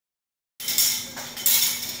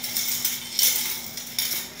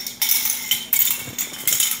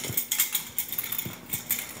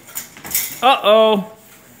Uh-oh.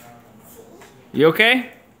 You okay?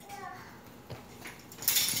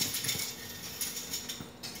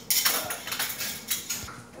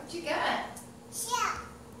 What you got? Shot.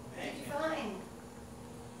 What'd you find?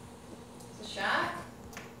 It's a shot?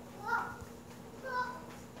 Whoa!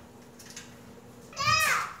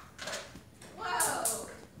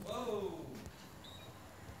 Whoa.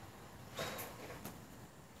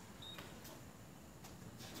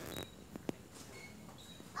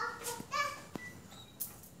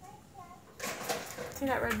 See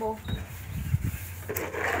that Red Bull?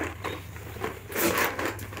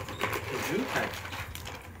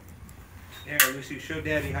 There, Lucy, show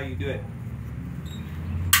Daddy how you do it.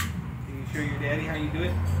 Can you show your daddy how you do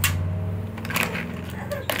it?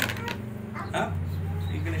 Up.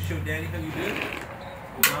 Are you going to show Daddy how you do it?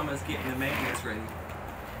 Well, Mama's getting the magnets ready.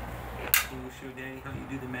 Can you show Daddy how you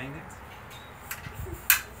do the magnets?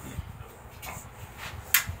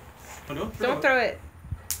 Oh, don't throw it.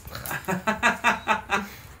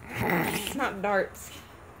 It's not darts.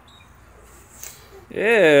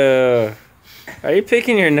 Ew. Are you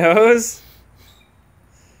picking your nose?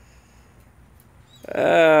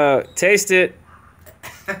 Oh, taste it.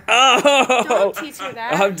 Oh! Don't teach her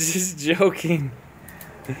that. I'm just joking.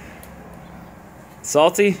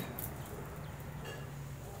 Salty?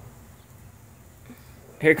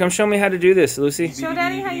 Here, come show me how to do this, Lucy. Show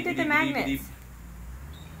Daddy how you did the magnets.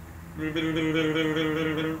 Can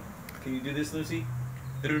you do this, Lucy?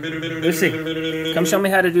 Lucy, come show me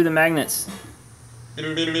how to do the magnets.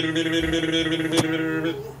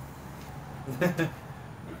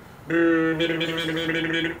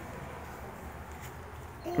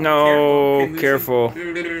 No, careful.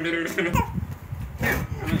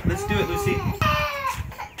 Let's do it, Lucy.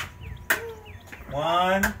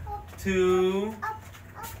 1, 2.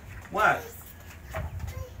 What?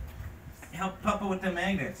 Help Papa with the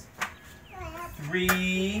magnets.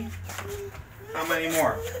 3. How many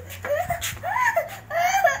more?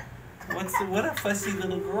 What a fussy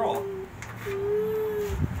little girl.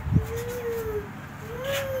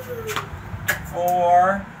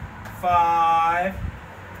 4, 5,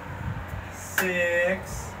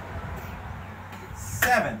 6,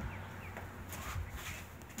 7.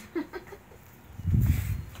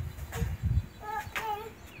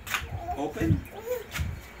 Open?